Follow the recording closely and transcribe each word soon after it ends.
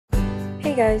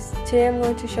Hey guys, today I'm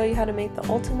going to show you how to make the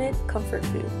ultimate comfort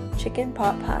food, chicken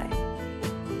pot pie.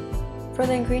 For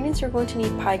the ingredients you're going to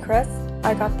need pie crust.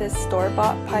 I got this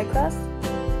store-bought pie crust,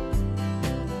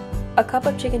 a cup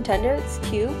of chicken tenders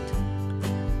cubed,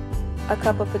 a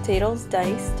cup of potatoes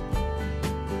diced,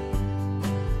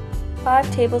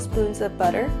 5 tablespoons of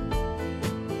butter,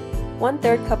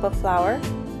 1/3 cup of flour,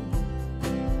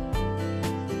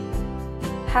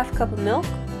 half cup of milk,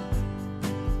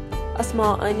 a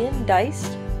small onion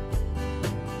diced,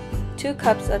 2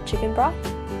 cups of chicken broth,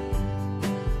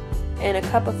 and a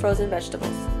cup of frozen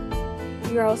vegetables.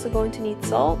 You're also going to need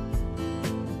salt,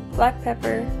 black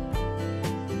pepper,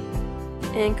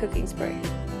 and cooking spray.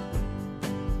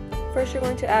 First you're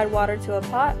going to add water to a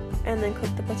pot and then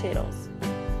cook the potatoes.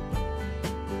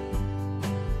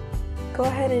 Go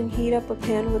ahead and heat up a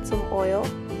pan with some oil,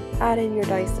 add in your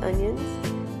diced onions,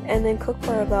 and then cook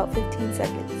for about 15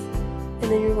 seconds. And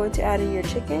then you're going to add in your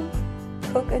chicken,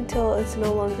 cook until it's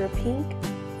no longer pink,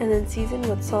 and then season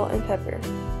with salt and pepper.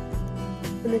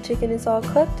 When the chicken is all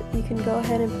cooked, you can go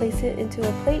ahead and place it into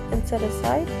a plate and set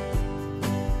aside.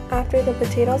 After the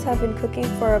potatoes have been cooking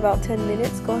for about 10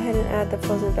 minutes, go ahead and add the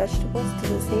frozen vegetables to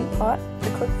the same pot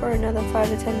and cook for another 5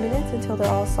 to 10 minutes until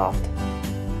they're all soft.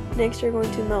 Next, you're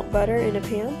going to melt butter in a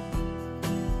pan.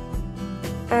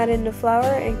 Add in the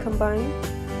flour and combine.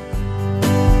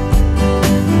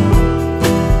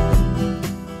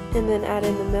 And then add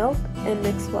in the milk and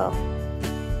mix well.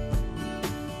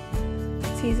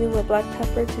 Season with black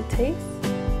pepper to taste.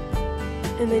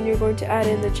 And then you're going to add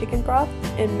in the chicken broth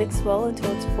and mix well until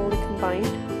it's fully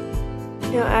combined.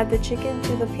 Now add the chicken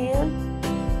to the pan.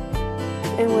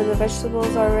 And when the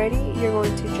vegetables are ready, you're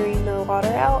going to drain the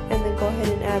water out and then go ahead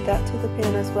and add that to the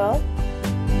pan as well.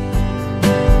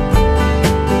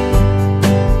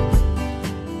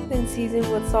 Then season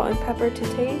with salt and pepper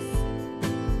to taste.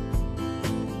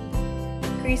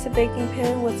 Grease a baking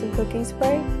pan with some cooking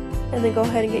spray, and then go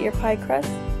ahead and get your pie crust.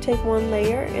 Take one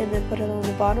layer and then put it on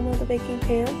the bottom of the baking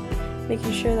pan,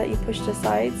 making sure that you push the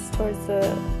sides towards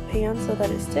the pan so that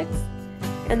it sticks.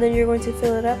 And then you're going to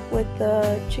fill it up with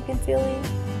the chicken filling.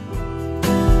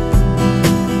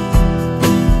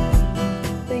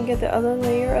 Then get the other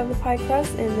layer of the pie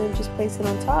crust and then just place it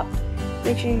on top.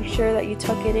 Making sure that you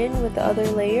tuck it in with the other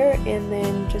layer, and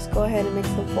then just go ahead and make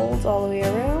some folds all the way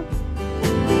around.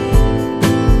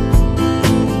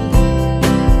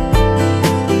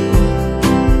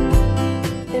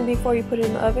 And before you put it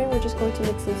in the oven, we're just going to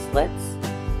make some slits.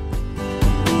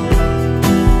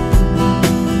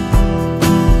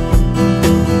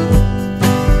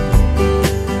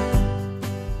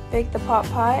 Bake the pot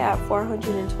pie at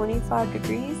 425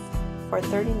 degrees for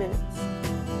 30 minutes.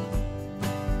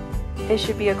 It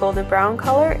should be a golden brown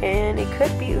color and it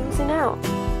could be oozing out.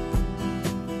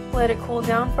 Let it cool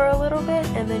down for a little bit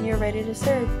and then you're ready to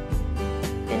serve.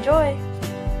 Enjoy!